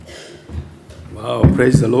Wow,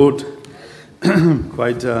 praise the Lord.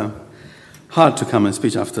 Quite hard to come and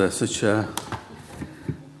speak after such a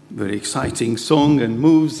very exciting song and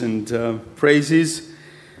moves and praises.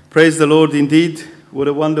 Praise the Lord indeed. What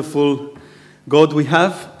a wonderful God we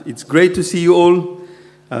have. It's great to see you all.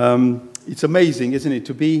 It's amazing, isn't it,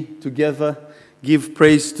 to be together, give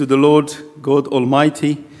praise to the Lord God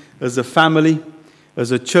Almighty as a family, as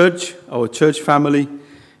a church, our church family.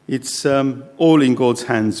 It's all in God's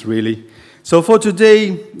hands, really. So for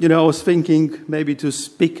today, I was thinking maybe to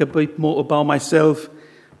speak a bit more about myself,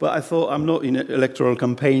 but I thought I'm not in an electoral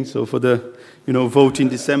campaign, so for the, vote in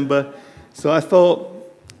December. So I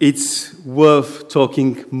thought it's worth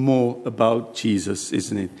talking more about Jesus,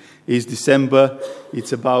 isn't it? It's December,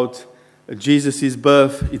 it's about Jesus'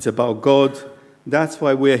 birth, it's about God. That's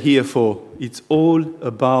why we're here for. It's all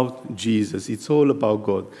about Jesus. It's all about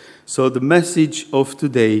God. So the message of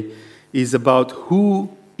today is about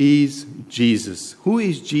who is Jesus. Who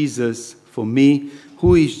is Jesus for me?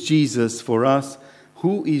 Who is Jesus for us?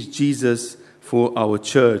 Who is Jesus for our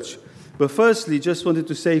church? But firstly, just wanted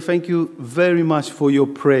to say thank you very much for your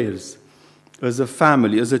prayers. As a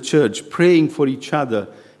family, as a church, praying for each other.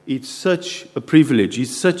 It's such a privilege.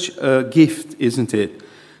 It's such a gift, isn't it?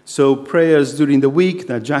 So prayers during the week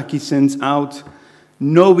that Jackie sends out,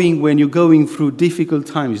 knowing when you're going through difficult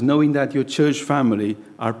times, knowing that your church family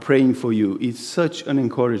are praying for you, it's such an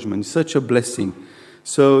encouragement, such a blessing.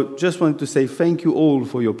 So just wanted to say thank you all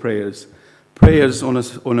for your prayers. Prayers on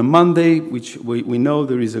a Monday, which we know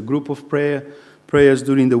there is a group of prayers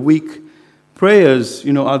during the week. Prayers,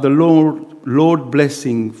 are the Lord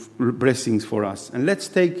blessings for us. And let's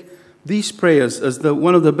take these prayers as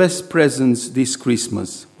one of the best presents this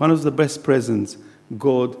Christmas, one of the best presents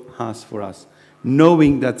God has for us.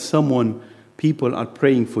 Knowing that people are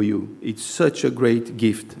praying for you. It's such a great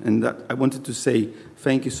gift. And that I wanted to say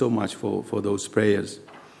thank you so much for those prayers.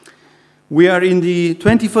 We are in the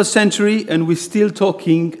 21st century and we're still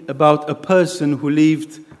talking about a person who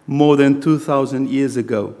lived more than 2,000 years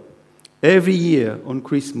ago. Every year on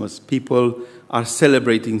Christmas, people are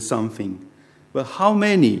celebrating something. But how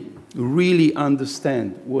many really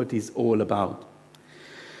understand what it's all about?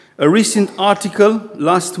 A recent article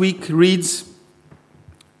last week reads,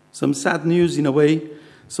 some sad news in a way.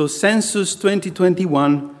 So Census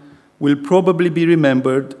 2021 will probably be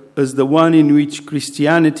remembered as the one in which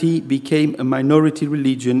Christianity became a minority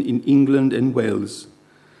religion in England and Wales.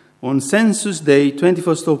 On Census Day,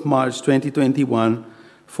 21st of March 2021,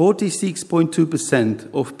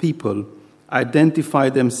 46.2% of people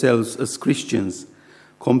identified themselves as Christians,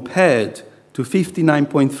 compared to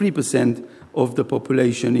 59.3% of the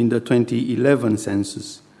population in the 2011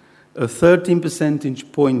 census. A 13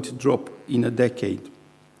 percentage point drop in a decade.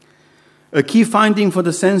 A key finding for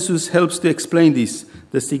the census helps to explain this,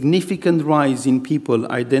 the significant rise in people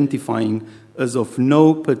identifying as of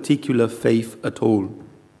no particular faith at all.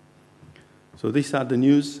 So these are the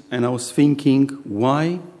news, and I was thinking,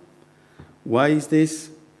 why? Why is this?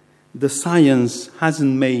 The science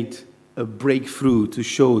hasn't made a breakthrough to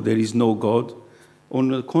show there is no God. On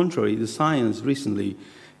the contrary, the science recently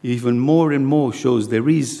even more and more shows there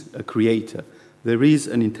is a creator. There is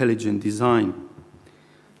an intelligent design.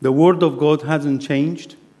 The word of God hasn't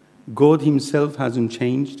changed. God himself hasn't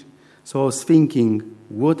changed. So I was thinking,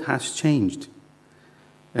 what has changed?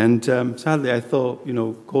 And sadly, I thought,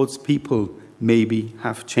 God's people maybe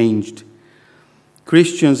have changed.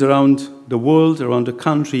 Christians around the world, around the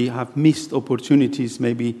country, have missed opportunities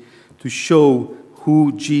maybe to show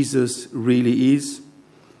who Jesus really is.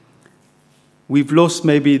 We've lost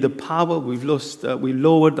maybe the power, we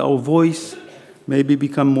lowered our voice, maybe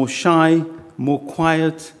become more shy, more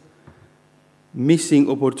quiet, missing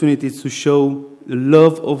opportunities to show the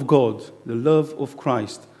love of God, the love of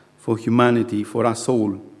Christ for humanity, for us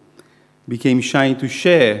all. Became shy to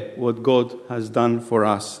share what God has done for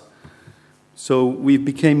us. So we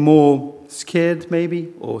became more scared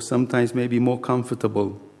maybe, or sometimes maybe more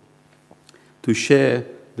comfortable to share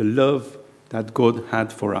the love that God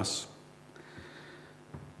had for us.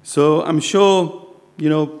 So I'm sure,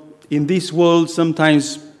 in this world,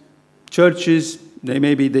 sometimes churches,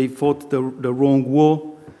 they fought the wrong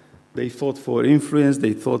war. They fought for influence.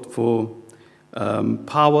 They fought for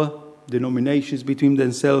power, denominations between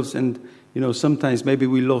themselves. And, sometimes maybe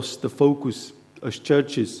we lost the focus as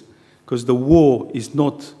churches because the war is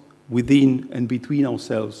not within and between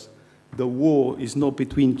ourselves. The war is not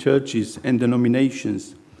between churches and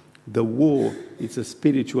denominations. The war is a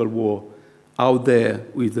spiritual war out there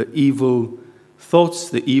with the evil thoughts,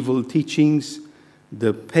 the evil teachings,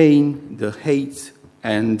 the pain, the hate,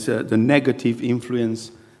 and the negative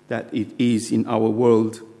influence that it is in our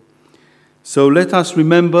world. So let us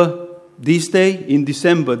remember this day in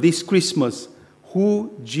December, this Christmas,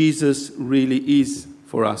 who Jesus really is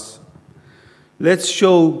for us. Let's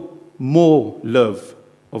show more love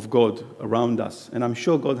of God around us. And I'm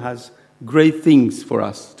sure God has great things for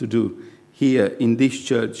us to do here in this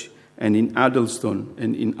church and in Addlestone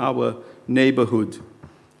and in our neighborhood.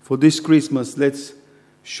 For this Christmas, let's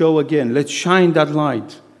shine that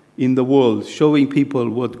light in the world, showing people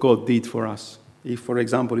what God did for us. If, for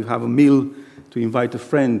example, you have a meal, to invite a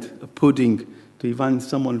friend, a pudding, to invite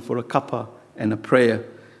someone for a cuppa and a prayer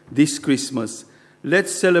this Christmas,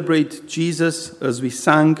 let's celebrate Jesus as we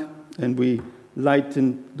sang and we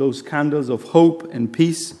lighten those candles of hope and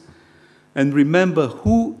peace. And remember,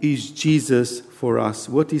 who is Jesus for us?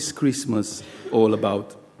 What is Christmas all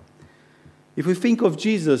about? If we think of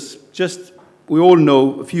Jesus, we all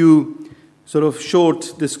know a few sort of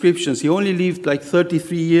short descriptions. He only lived like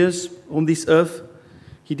 33 years on this earth.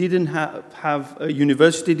 He didn't have a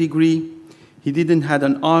university degree. He didn't have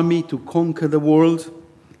an army to conquer the world.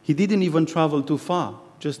 He didn't even travel too far,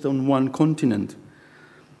 just on one continent.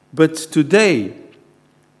 But today,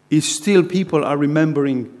 still people are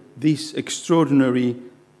remembering this extraordinary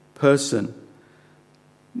person.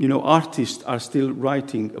 You know, artists are still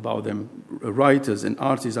writing about them. Writers and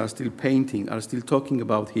artists are still painting, are still talking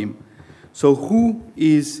about him. So who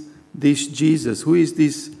is this Jesus? Who is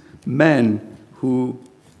this man who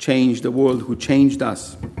changed the world, who changed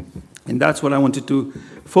us? And that's what I wanted to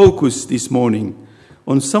focus this morning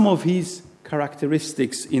on, some of his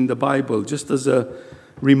characteristics in the Bible, just as a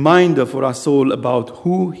reminder for us all about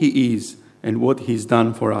who he is and what he's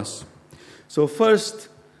done for us. So first,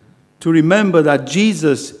 to remember that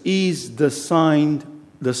Jesus is the sign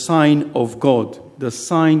of God, the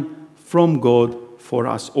sign from God for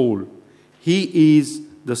us all. He is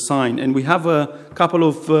the sign. And we have a couple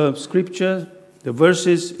of scripture, the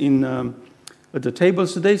verses at the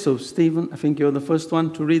tables today. So Stephen, I think you're the first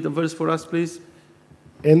one to read the verse for us, please.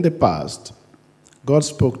 In the past, God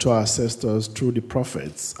spoke to our ancestors through the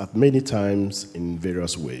prophets at many times in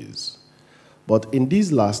various ways. But in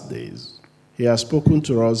these last days, he has spoken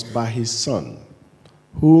to us by his Son,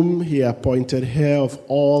 whom he appointed heir of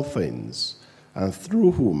all things, and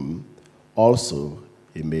through whom also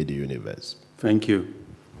he made the universe. Thank you.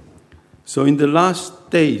 So in the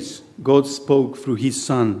last days, God spoke through his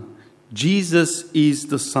Son. Jesus is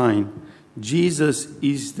the sign. Jesus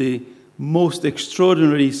is the most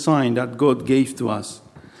extraordinary sign that God gave to us.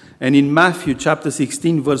 And in Matthew chapter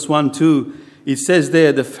 16, verse 1-2, it says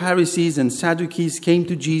there, the Pharisees and Sadducees came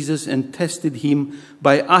to Jesus and tested him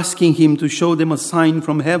by asking him to show them a sign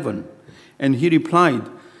from heaven. And he replied,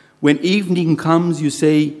 when evening comes, you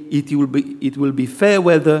say, it will be fair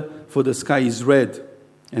weather, for the sky is red.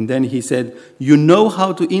 And then he said, you know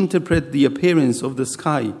how to interpret the appearance of the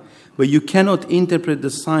sky, but you cannot interpret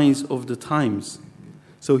the signs of the times.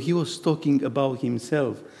 So he was talking about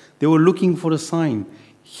himself. They were looking for a sign.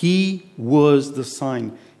 He was the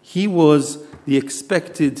sign. He was the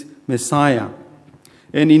expected Messiah.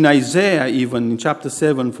 And in Isaiah, even in chapter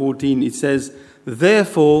 7:14, it says,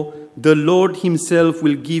 therefore, the Lord himself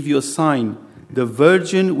will give you a sign. The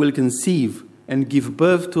virgin will conceive and give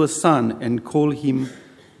birth to a son and call him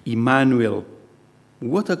Emmanuel.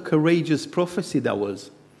 What a courageous prophecy that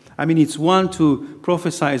was. I mean, it's one to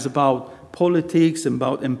prophesy about politics,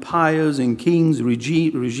 about empires and kings,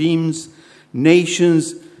 regimes,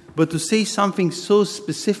 nations, but to say something so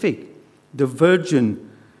specific. The virgin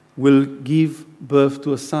will give birth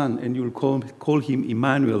to a son, and you will call him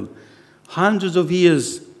Emmanuel. Hundreds of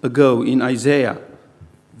years ago in Isaiah,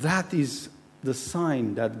 that is the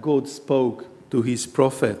sign that God spoke to his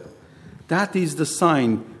prophet. That is the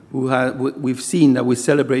sign we've seen that we're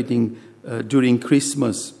celebrating during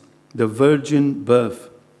Christmas, the virgin birth.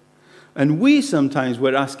 And we sometimes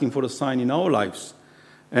were asking for a sign in our lives.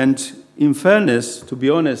 And in fairness, to be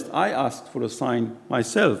honest, I asked for a sign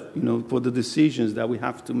myself, for the decisions that we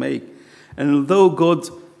have to make. And although God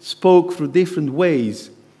spoke through different ways,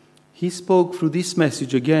 he spoke through this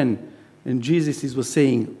message again. And Jesus was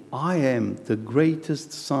saying, I am the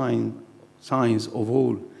greatest signs of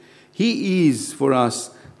all. He is for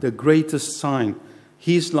us the greatest sign.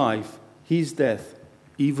 His life, his death,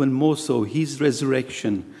 even more so, his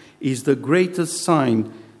resurrection is the greatest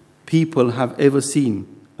sign people have ever seen.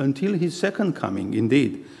 Until his second coming,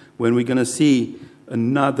 indeed, when we're going to see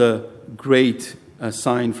another great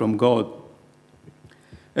sign from God.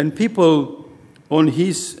 And people in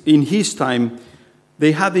his time,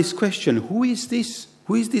 they had this question, who is this?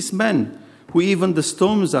 Who is this man who even the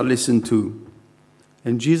storms are listened to?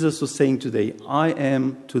 And Jesus was saying today, I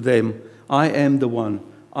am to them, I am the one,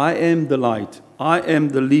 I am the light, I am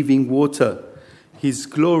the living water. His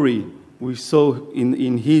glory we saw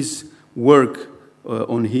in his work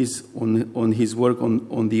on his work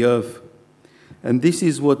on the earth. And this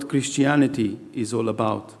is what Christianity is all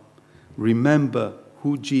about. Remember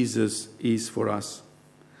who Jesus is for us.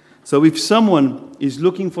 So if someone is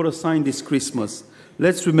looking for a sign this Christmas,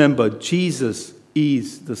 let's remember Jesus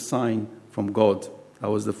is the sign from God. That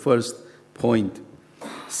was the first point.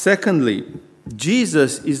 Secondly,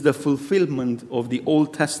 Jesus is the fulfillment of the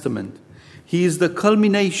Old Testament. He is the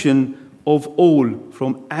culmination of all,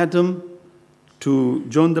 from Adam to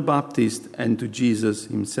John the Baptist and to Jesus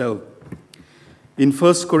himself. In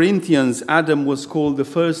 1 Corinthians, Adam was called the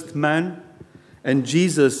first man, and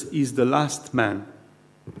Jesus is the last man.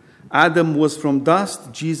 Adam was from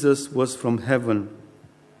dust, Jesus was from heaven.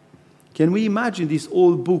 Can we imagine these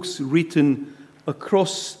old books written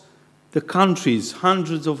across the countries,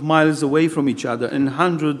 hundreds of miles away from each other and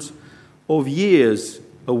hundreds of years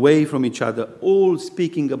away from each other, all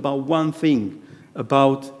speaking about one thing,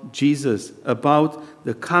 about Jesus, about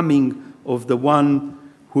the coming of the one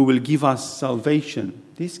who will give us salvation?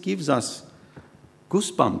 This gives us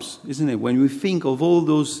goosebumps, isn't it, when we think of all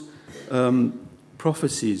those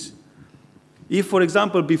prophecies. If, for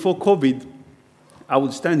example, before COVID, I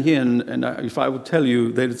would stand here and if I would tell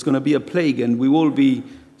you that it's going to be a plague and we will be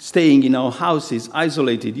staying in our houses,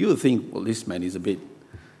 isolated, you would think, well, this man is a bit,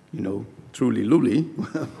 truly lully,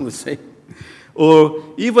 we'll say. Or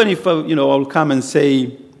even if, I'll come and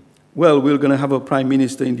say, well, we're going to have a prime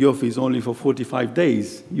minister in the office only for 45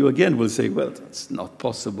 days. You again will say, well, that's not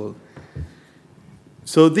possible.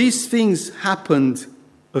 So these things happened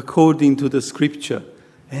according to the scripture.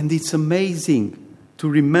 And it's amazing to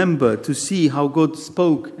remember, to see how God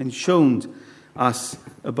spoke and shown us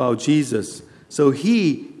about Jesus. So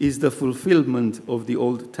he is the fulfillment of the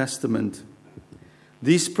Old Testament.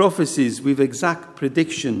 These prophecies with exact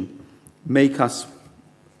prediction make us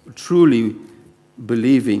truly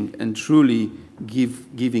believing and truly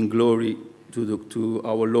giving glory to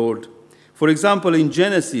our Lord. For example, in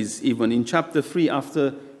Genesis, even in chapter 3,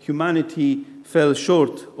 after humanity fell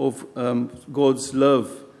short of God's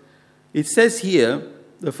love, it says here,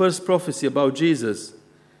 the first prophecy about Jesus,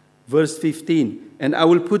 verse 15, and I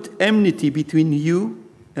will put enmity between you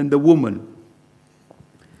and the woman,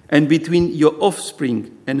 and between your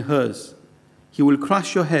offspring and hers. He will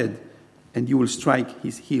crush your head, and you will strike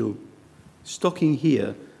his heel. It's talking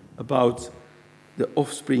here about the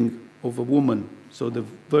offspring of a woman. So the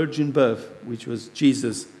virgin birth, which was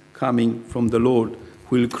Jesus coming from the Lord,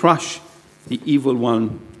 will crush the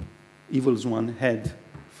evil's one head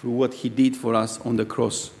through what he did for us on the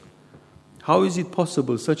cross. How is it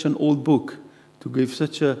possible, such an old book, to give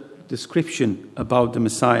such a description about the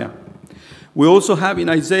Messiah? We also have in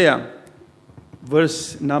Isaiah,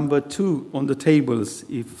 verse number 2 on the tables.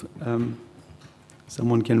 If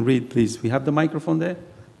someone can read, please. We have the microphone there?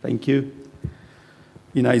 Thank you.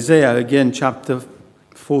 In Isaiah, again, chapter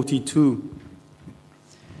 42.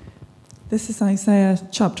 This is Isaiah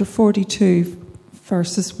chapter 42,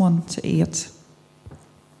 verses 1 to 8.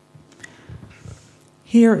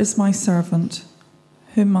 Here is my servant,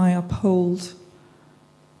 whom I uphold,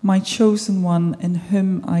 my chosen one in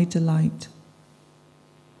whom I delight.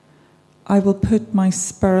 I will put my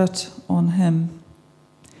spirit on him,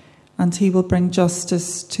 and he will bring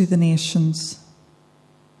justice to the nations.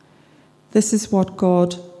 This is what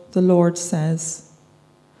God, the Lord, says,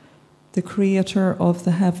 the creator of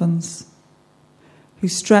the heavens, who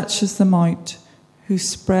stretches them out, who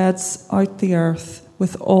spreads out the earth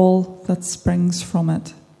with all that springs from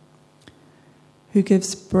it, who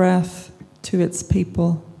gives breath to its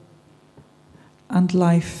people and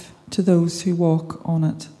life to those who walk on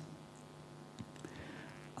it.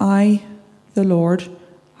 I, the Lord,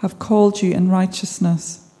 have called you in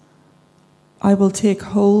righteousness. I will take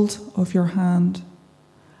hold of your hand.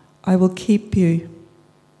 I will keep you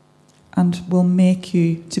and will make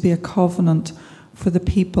you to be a covenant for the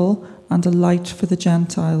people and a light for the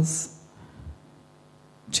Gentiles,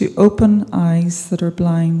 to open eyes that are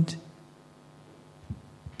blind,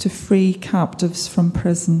 to free captives from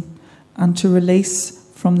prison, and to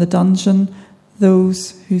release from the dungeon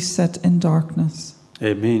those who sit in darkness.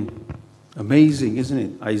 Amen. Amazing, isn't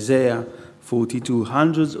it? Isaiah 42,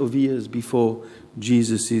 hundreds of years before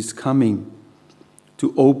Jesus is coming,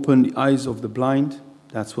 to open the eyes of the blind.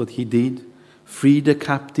 That's what he did. Free the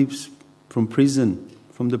captives from prison,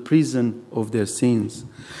 from the prison of their sins.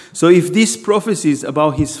 So if these prophecies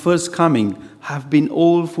about his first coming have been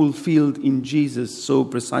all fulfilled in Jesus so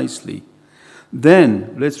precisely,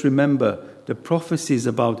 then let's remember the prophecies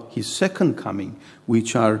about his second coming,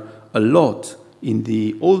 which are a lot in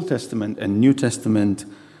the Old Testament and New Testament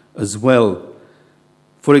as well.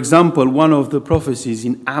 For example, one of the prophecies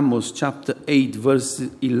in Amos chapter 8, verse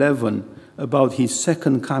 11, about his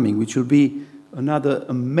second coming, which will be another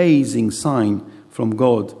amazing sign from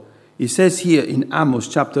God. It says here in Amos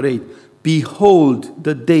chapter 8, "Behold,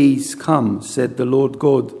 the days come, said the Lord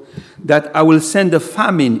God, that I will send a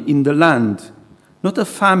famine in the land, not a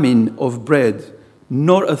famine of bread,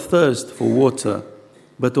 nor a thirst for water,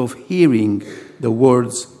 but of hearing the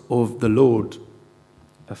words of the Lord."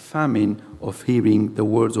 A famine of hearing the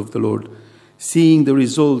words of the Lord. Seeing the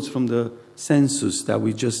results from the census that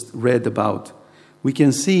we just read about, we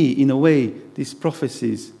can see in a way this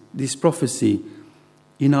prophecy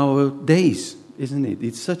in our days, isn't it?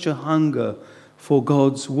 It's such a hunger for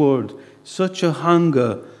God's word, such a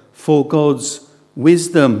hunger for God's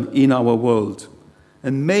wisdom in our world.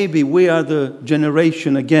 And maybe we are the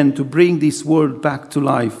generation again to bring this word back to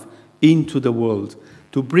life into the world,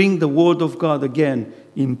 to bring the word of God again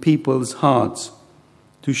in people's hearts,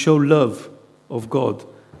 to show love of God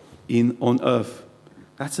on earth.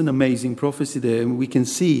 That's an amazing prophecy there, and we can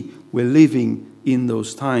see we're living in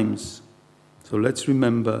those times. So let's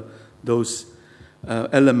remember those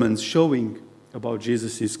elements showing about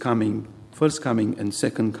Jesus' coming, first coming and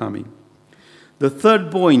second coming. The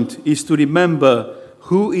third point is to remember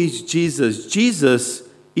who is Jesus. Jesus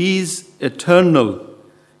is eternal.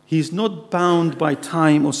 He's not bound by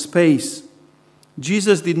time or space.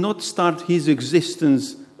 Jesus did not start his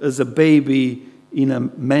existence as a baby in a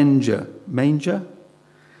manger. Manger?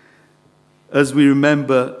 As we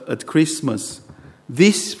remember at Christmas.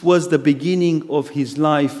 This was the beginning of his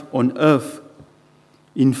life on earth.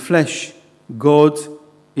 In flesh, God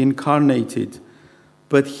incarnated.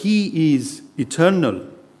 But he is eternal.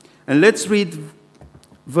 And let's read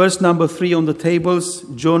verse number 3 on the tables,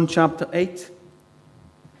 John chapter 8.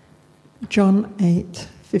 John 8,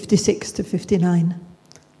 56 to 59.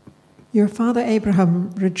 Your father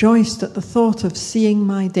Abraham rejoiced at the thought of seeing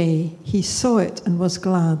my day. He saw it and was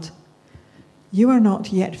glad. You are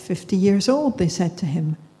not yet 50 years old, they said to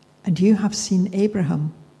him, and you have seen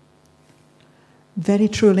Abraham. Very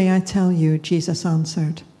truly I tell you, Jesus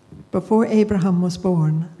answered, before Abraham was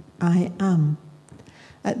born, I am.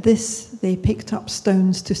 At this they picked up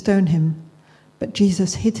stones to stone him, but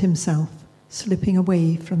Jesus hid himself, slipping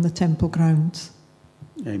away from the temple grounds.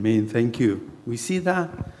 Amen. Thank you. We see that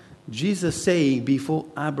Jesus saying before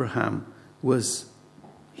Abraham was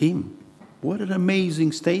him. What an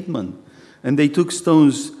amazing statement. And they took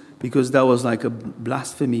stones because that was like a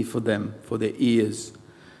blasphemy for them, for their ears.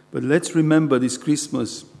 But let's remember this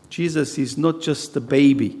Christmas, Jesus is not just a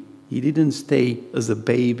baby. He didn't stay as a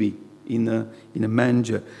baby in a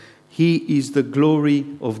manger. He is the glory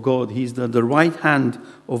of God. He's the right hand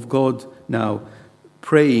of God now,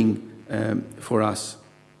 praying for us.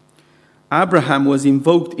 Abraham was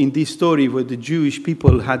invoked in this story where the Jewish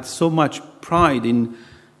people had so much pride in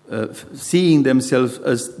seeing themselves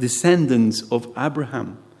as descendants of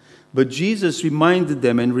Abraham. But Jesus reminded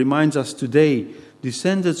them and reminds us today,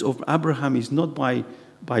 descendants of Abraham is not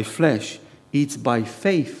by flesh, it's by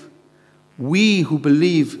faith. We who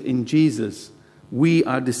believe in Jesus, we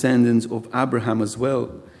are descendants of Abraham as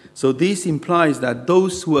well. So this implies that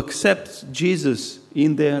those who accept Jesus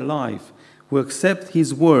in their life, who accept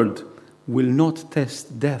his word, will not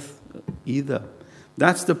test death either.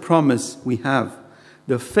 That's the promise we have.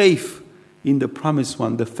 The faith in the promised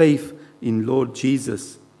one, the faith in Lord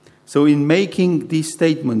Jesus. So in making this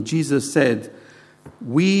statement, Jesus said,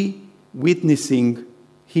 we witnessing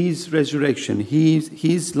his resurrection,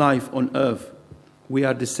 his life on earth, we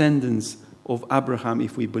are descendants of Abraham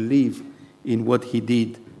if we believe in what he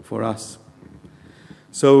did for us.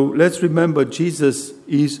 So let's remember Jesus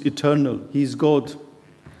is eternal. He's God.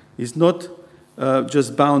 He's not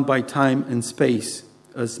just bound by time and space,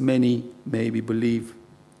 as many maybe believe.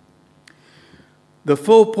 The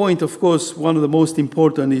fourth point, of course, one of the most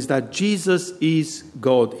important, is that Jesus is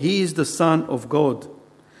God. He is the Son of God.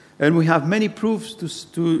 And we have many proofs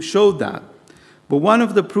to show that. But one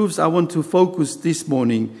of the proofs I want to focus this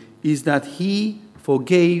morning is that he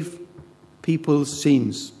forgave people's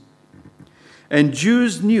sins. And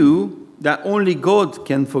Jews knew that only God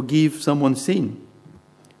can forgive someone's sin.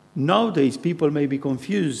 Nowadays, people may be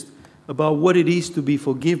confused about what it is to be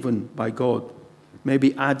forgiven by God.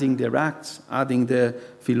 Maybe adding their acts, adding their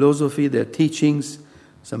philosophy, their teachings,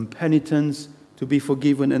 some penitence to be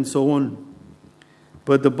forgiven and so on.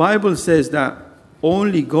 But the Bible says that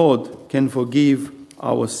only God can forgive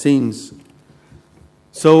our sins.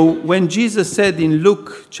 So when Jesus said in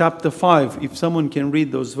Luke chapter 5, if someone can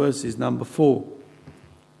read those verses, number 4,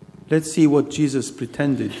 let's see what Jesus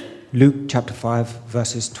pretended Luke chapter 5,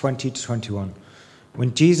 verses 20 to 21.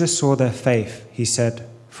 When Jesus saw their faith, he said,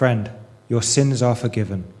 "Friend, your sins are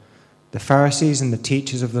forgiven." The Pharisees and the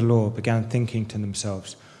teachers of the law began thinking to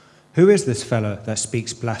themselves, "Who is this fellow that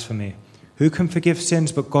speaks blasphemy? Who can forgive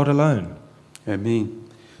sins but God alone?" Amen.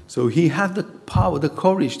 So he had the power, the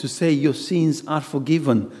courage to say, "Your sins are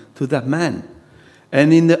forgiven," to that man.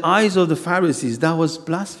 And in the eyes of the Pharisees, that was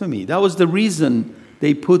blasphemy. That was the reason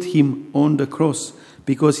they put him on the cross,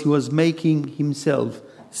 because he was making himself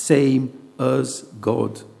same as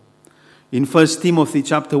God. In 1 Timothy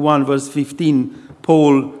chapter 1, verse 15,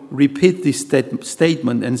 Paul repeats this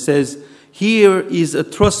statement and says, "Here is a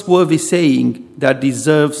trustworthy saying that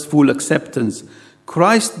deserves full acceptance.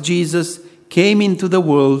 Christ Jesus came into the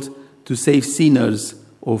world to save sinners,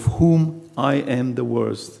 of whom I am the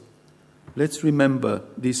worst." Let's remember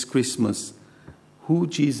this Christmas who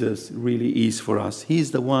Jesus really is for us. He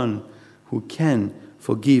is the one who can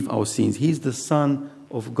forgive our sins. He is the Son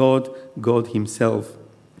of God, God himself.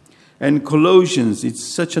 And Colossians, it's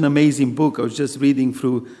such an amazing book. I was just reading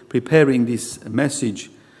through, preparing this message.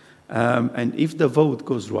 And if the vote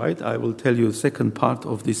goes right, I will tell you the second part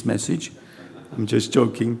of this message. I'm just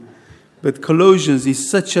joking. But Colossians is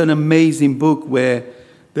such an amazing book where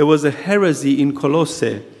there was a heresy in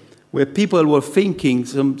Colossae, where people were thinking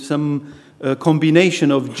some combination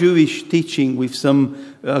of Jewish teaching with some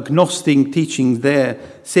agnostic teaching there,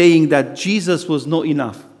 saying that Jesus was not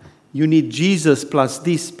enough. You need Jesus plus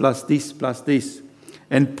this, plus this, plus this.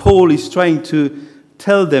 And Paul is trying to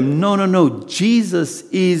tell them, no, Jesus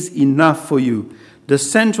is enough for you. The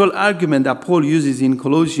central argument that Paul uses in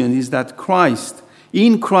Colossians is that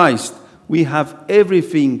in Christ, we have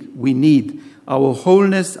everything we need. Our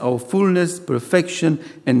wholeness, our fullness, perfection,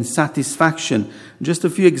 and satisfaction. Just a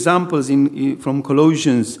few examples from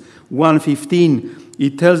Colossians 1:15.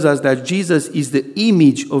 It tells us that Jesus is the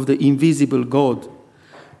image of the invisible God.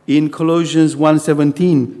 In Colossians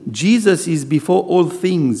 1:17, Jesus is before all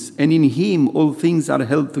things, and in him all things are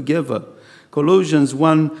held together. Colossians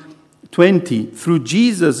 1:20, through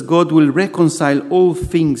Jesus God will reconcile all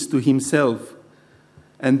things to himself.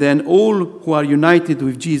 And then all who are united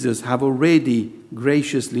with Jesus have already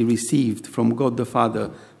graciously received from God the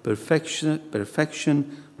Father perfection,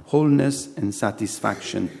 wholeness, and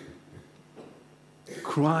satisfaction.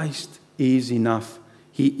 Christ is enough.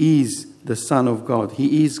 He is the Son of God.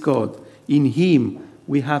 He is God. In him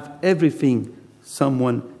we have everything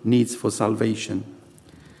someone needs for salvation.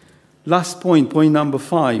 Last point number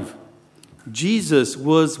 5. Jesus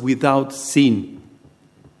was without sin.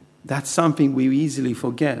 That's something we easily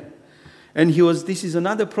forget. And this is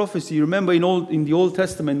another prophecy. You remember in the Old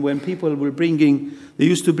Testament when people were they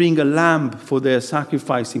used to bring a lamb for their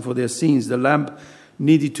sacrificing, for their sins. The lamb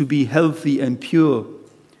needed to be healthy and pure.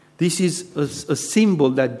 This is a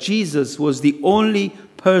symbol that Jesus was the only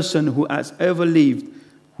person who has ever lived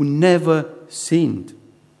who never sinned.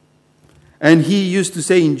 And he used to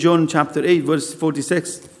say in John chapter 8, verse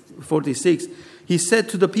 46, he said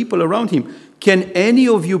to the people around him, "Can any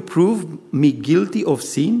of you prove me guilty of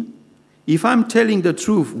sin? If I'm telling the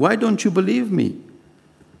truth, why don't you believe me?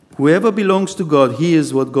 Whoever belongs to God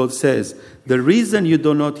hears what God says. The reason you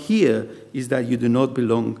do not hear is that you do not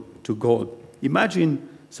belong to God." Imagine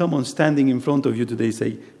someone standing in front of you today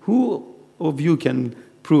say, "Who of you can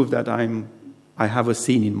prove that I have a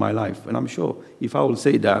sin in my life?" And I'm sure if I will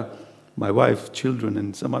say that, my wife, children,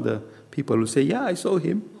 and some other people will say, "Yeah, I saw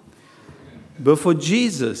him." But for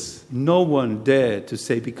Jesus, no one dared to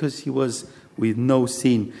say, because he was with no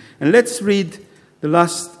sin. And let's read the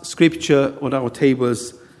last scripture on our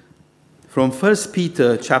tables from 1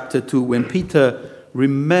 Peter chapter 2, when Peter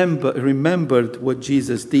remembered what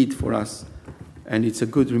Jesus did for us. And it's a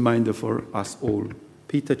good reminder for us all.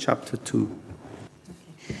 Peter chapter 2.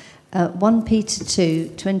 1 Peter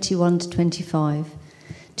 2, 21 to 25.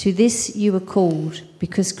 To this you were called,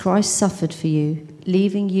 because Christ suffered for you,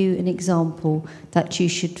 leaving you an example that you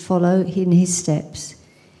should follow in his steps.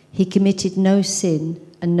 He committed no sin,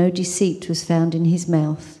 and no deceit was found in his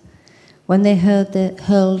mouth. When they hurled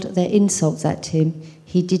their insults at him,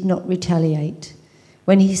 he did not retaliate.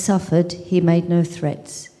 When he suffered, he made no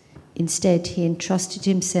threats. Instead, he entrusted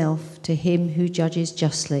himself to him who judges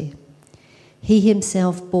justly. He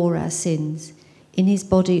himself bore our sins in his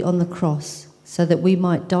body on the cross, so that we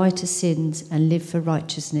might die to sins and live for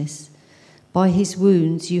righteousness. By his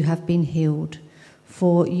wounds you have been healed,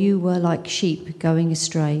 for you were like sheep going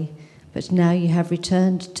astray, but now you have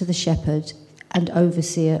returned to the shepherd and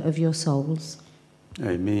overseer of your souls.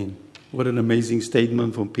 Amen. What an amazing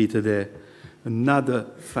statement from Peter there. Another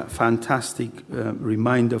fantastic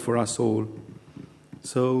reminder for us all.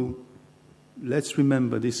 So let's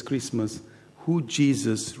remember this Christmas who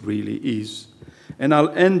Jesus really is. And I'll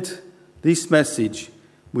end this message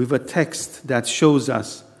with a text that shows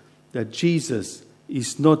us that Jesus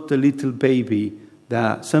is not the little baby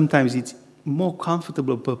that sometimes it's more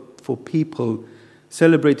comfortable for people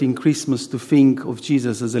celebrating Christmas to think of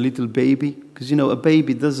Jesus as a little baby. Because, a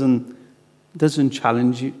baby doesn't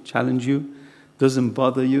challenge you, doesn't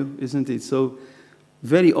bother you, isn't it? So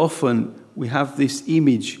very often we have this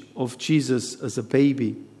image of Jesus as a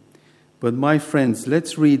baby. But my friends,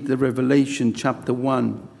 let's read the Revelation chapter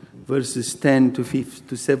 1, verses 10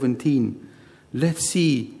 to 17. Let's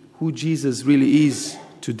see who Jesus really is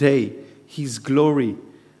today, his glory,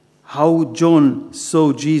 how John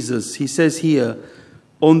saw Jesus. He says here,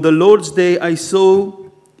 on the Lord's day I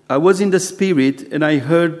was in the Spirit, and I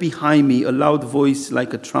heard behind me a loud voice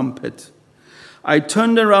like a trumpet. I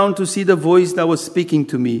turned around to see the voice that was speaking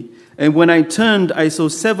to me, and when I turned, I saw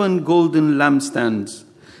 7 golden lampstands.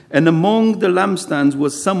 And among the lampstands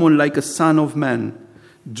was someone like a son of man,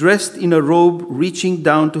 dressed in a robe reaching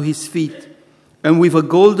down to his feet, and with a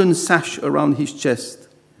golden sash around his chest.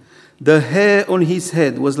 The hair on his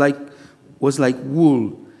head was like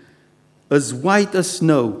wool, as white as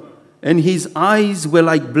snow, and his eyes were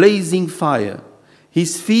like blazing fire.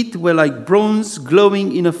 His feet were like bronze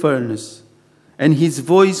glowing in a furnace, and his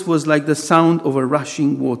voice was like the sound of a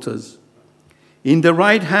rushing waters. In the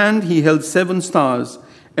right hand he held 7 stars,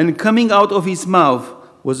 and coming out of his mouth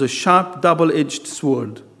was a sharp double-edged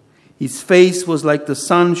sword. His face was like the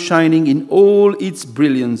sun shining in all its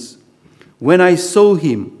brilliance. When I saw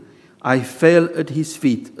him, I fell at his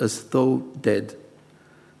feet as though dead.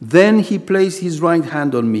 Then he placed his right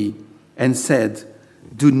hand on me and said,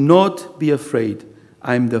 do not be afraid.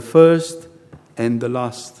 I am the first and the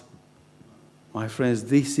last. My friends,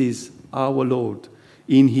 this is our Lord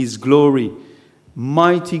in his glory,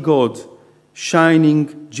 mighty God,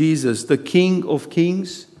 shining Jesus, the King of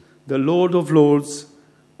Kings, the Lord of Lords,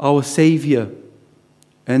 our Savior.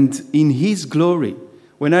 And in his glory,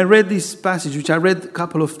 when I read this passage, which I read a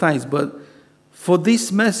couple of times, but for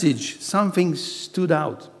this message, something stood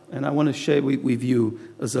out. And I want to share with you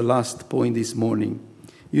as a last point this morning.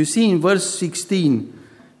 You see in verse 16,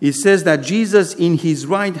 it says that Jesus in his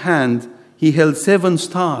right hand, he held 7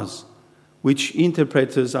 stars, which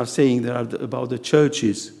interpreters are saying that are about the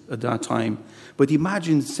churches at that time. But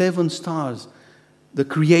imagine 7 stars, the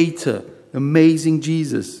Creator, amazing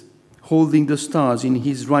Jesus, holding the stars in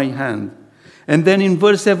his right hand. And then in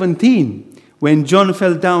verse 17, when John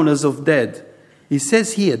fell down as of dead, it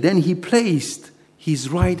says here, then he placed his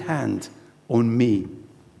right hand on me.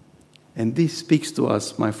 And this speaks to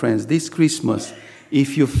us, my friends, this Christmas,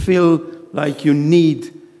 if you feel like you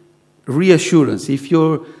need reassurance, if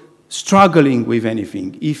you're struggling with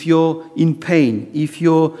anything, if you're in pain, if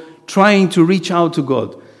you're trying to reach out to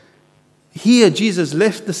God, here Jesus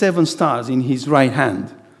left the 7 stars in his right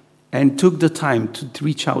hand and took the time to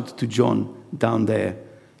reach out to John down there.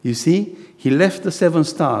 You see, he left the 7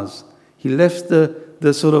 stars. He left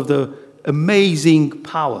the sort of the amazing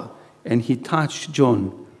power, and he touched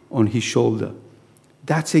John on his shoulder.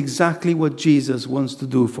 That's exactly what Jesus wants to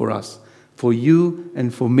do for us, for you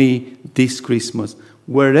and for me this Christmas.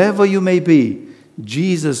 Wherever you may be,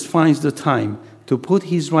 Jesus finds the time to put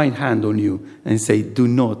his right hand on you and say, do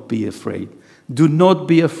not be afraid. Do not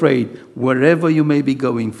be afraid wherever you may be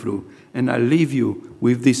going through. And I leave you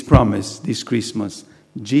with this promise this Christmas.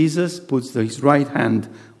 Jesus puts his right hand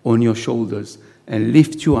on your shoulders and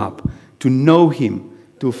lifts you up to know him,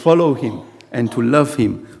 to follow him, and to love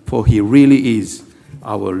him, for he really is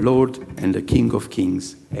our Lord and the King of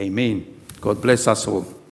Kings. Amen. God bless us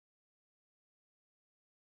all.